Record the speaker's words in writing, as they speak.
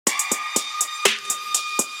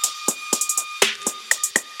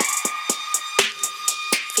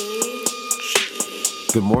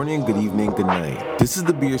Good morning, good evening, good night. This is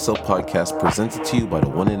the Be Yourself podcast presented to you by the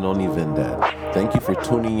one and only Vendad. Thank you for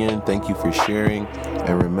tuning in, thank you for sharing,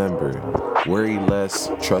 and remember, worry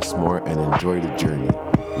less, trust more, and enjoy the journey.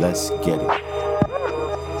 Let's get it.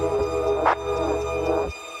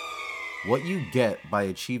 What you get by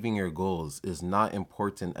achieving your goals is not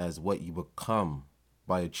important as what you become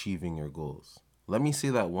by achieving your goals. Let me say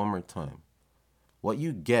that one more time. What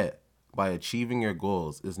you get by achieving your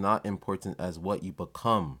goals is not important as what you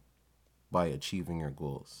become by achieving your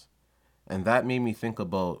goals. And that made me think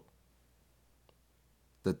about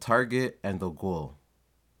the target and the goal.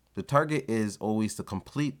 The target is always to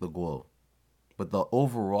complete the goal, but the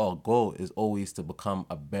overall goal is always to become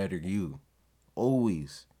a better you.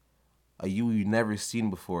 Always. A you you've never seen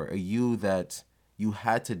before. A you that you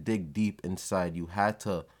had to dig deep inside. You had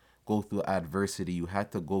to go through adversity. You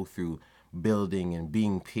had to go through building and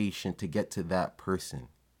being patient to get to that person.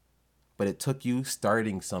 But it took you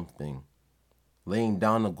starting something, laying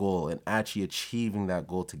down a goal, and actually achieving that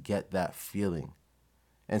goal to get that feeling.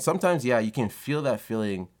 And sometimes, you can feel that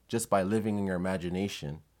feeling just by living in your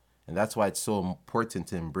imagination. And that's why it's so important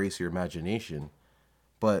to embrace your imagination.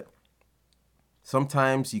 But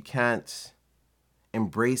sometimes you can't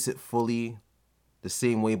embrace it fully the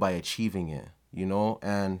same way by achieving it,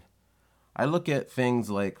 And I look at things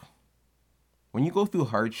like when you go through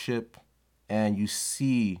hardship and you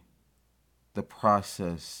see the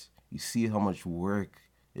process, you see how much work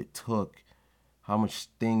it took, how much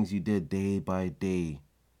things you did day by day,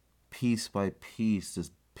 piece by piece,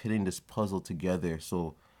 just putting this puzzle together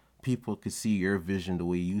so people could see your vision the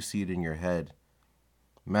way you see it in your head.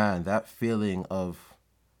 Man, that feeling of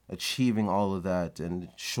achieving all of that and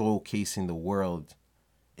showcasing the world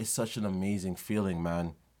is such an amazing feeling,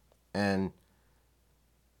 man. And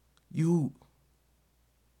you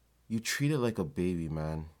treat it like a baby,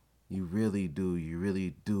 man. You really do. You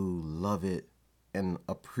really do love it and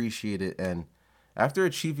appreciate it. And after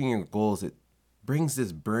achieving your goals, it brings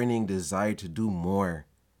this burning desire to do more.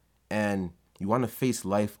 And you want to face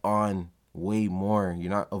life on way more. You're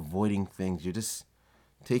not avoiding things. You're just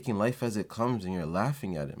taking life as it comes and you're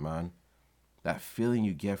laughing at it, man. That feeling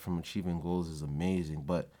you get from achieving goals is amazing.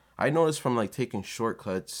 But I noticed from taking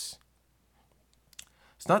shortcuts,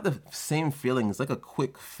 it's not the same feeling. It's like a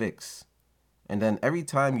quick fix. And then every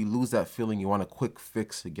time you lose that feeling, you want a quick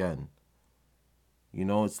fix again.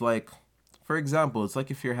 It's like, for example, it's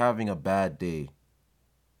like if you're having a bad day,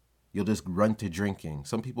 you'll just run to drinking.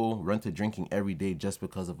 Some people run to drinking every day just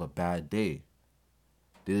because of a bad day.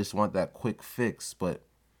 They just want that quick fix. But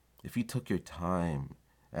if you took your time,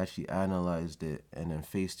 actually analyzed it, and then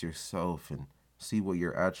faced yourself and see what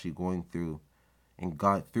you're actually going through and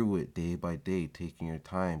got through it day by day, taking your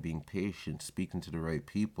time, being patient, speaking to the right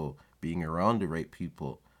people, being around the right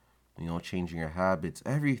people, changing your habits,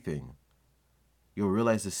 everything. You'll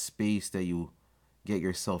realize the space that you get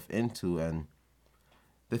yourself into. And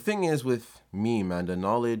the thing is with me, man, the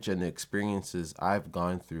knowledge and the experiences I've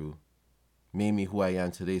gone through made me who I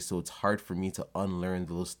am today. So it's hard for me to unlearn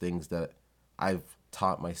those things that I've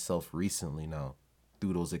taught myself recently now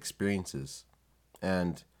through those experiences.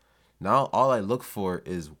 And now all I look for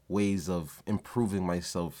is ways of improving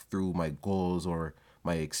myself through my goals or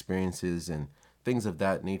my experiences and things of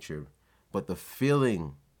that nature. But the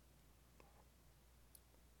feeling,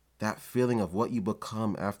 that feeling of what you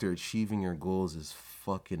become after achieving your goals is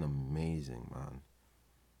fucking amazing, man.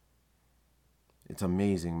 It's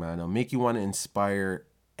amazing, man. It'll make you want to inspire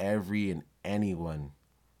every and anyone.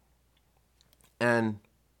 And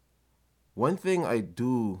one thing I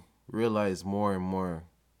do realize more and more,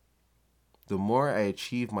 the more I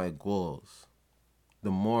achieve my goals,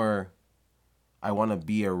 the more I want to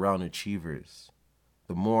be around achievers.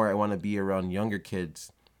 The more I want to be around younger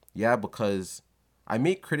kids. Yeah, because I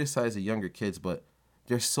may criticize the younger kids, but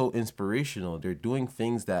they're so inspirational. They're doing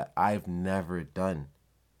things that I've never done.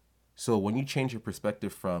 So when you change your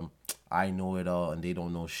perspective from I know it all and they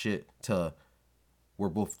don't know shit to we're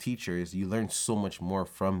both teachers, you learn so much more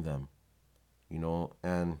from them.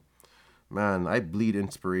 And man, I bleed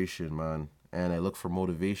inspiration, man. And I look for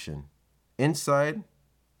motivation. Inside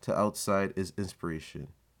to outside is inspiration.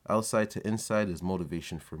 Outside to inside is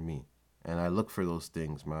motivation for me. And I look for those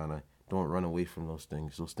things, man. I don't run away from those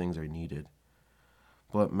things. Those things are needed.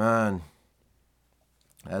 But man,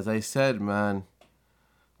 as I said, man,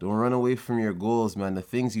 don't run away from your goals, man. The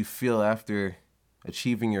things you feel after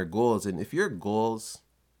achieving your goals. And if your goals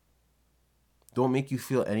don't make you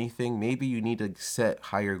feel anything, maybe you need to set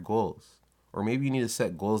higher goals. Or maybe you need to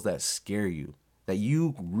set goals that scare you, that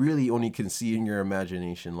you really only can see in your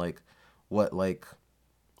imagination, like what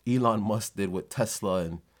Elon Musk did with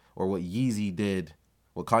Tesla or what Yeezy did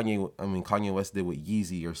what Kanye West did with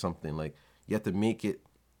Yeezy or something. Like, you have to make it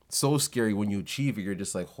so scary when you achieve it. You're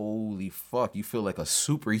just like, holy fuck. You feel like a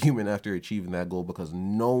superhuman after achieving that goal because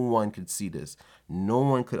no one could see this. No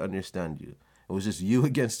one could understand you. It was just you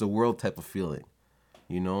against the world type of feeling,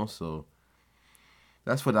 you know? So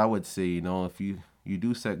that's what I would say, you know, if you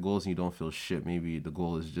do set goals and you don't feel shit, maybe the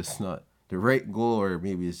goal is just not the right goal, or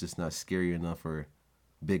maybe it's just not scary enough or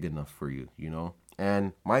big enough for you, you know?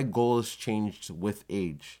 And my goals changed with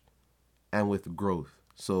age and with growth.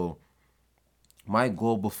 So my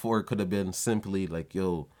goal before could have been simply like,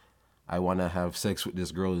 yo, I want to have sex with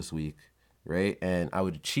this girl this week, right? And I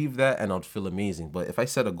would achieve that and I'd feel amazing. But if I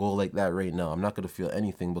set a goal like that right now, I'm not going to feel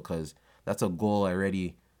anything because that's a goal I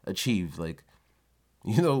already achieved. Like,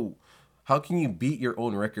 you know, how can you beat your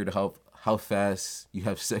own record how fast you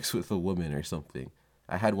have sex with a woman or something?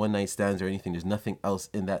 I had one night stands or anything. There's nothing else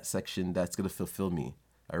in that section that's gonna fulfill me.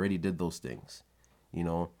 I already did those things, you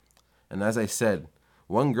know. And as I said,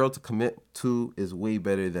 one girl to commit to is way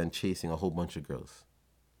better than chasing a whole bunch of girls.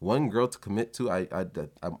 One girl to commit to,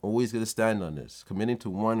 I'm always gonna stand on this. Committing to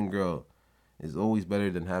one girl is always better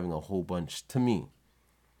than having a whole bunch to me.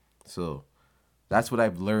 So that's what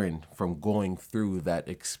I've learned from going through that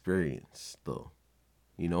experience, though.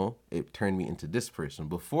 You know, it turned me into this person.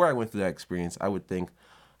 Before I went through that experience, I would think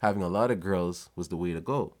having a lot of girls was the way to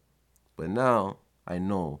go. But now I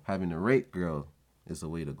know having the right girl is the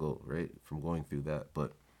way to go, right? From going through that.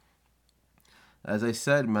 But as I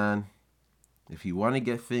said, man, if you want to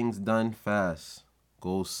get things done fast,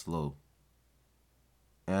 go slow.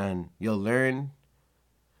 And you'll learn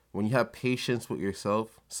when you have patience with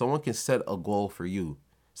yourself, someone can set a goal for you.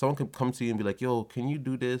 Someone can come to you and be like, yo, can you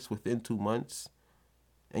do this within 2 months?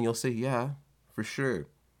 And you'll say, yeah, for sure.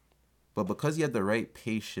 But because you have the right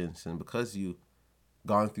patience and because you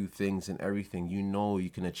gone through things and everything, you know you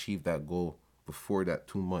can achieve that goal before that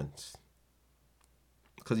 2 months.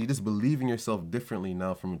 Because you just believe in yourself differently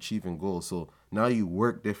now from achieving goals. So now you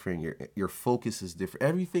work different. Your focus is different.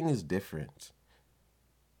 Everything is different.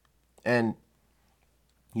 And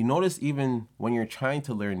you notice even when you're trying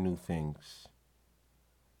to learn new things,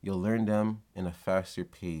 you'll learn them in a faster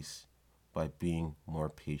pace by being more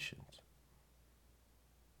patient.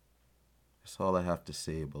 That's all I have to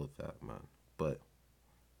say about that, man. But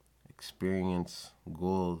experience,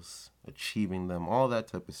 goals, achieving them, all that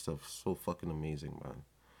type of stuff, so fucking amazing, man.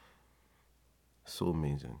 So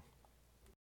amazing.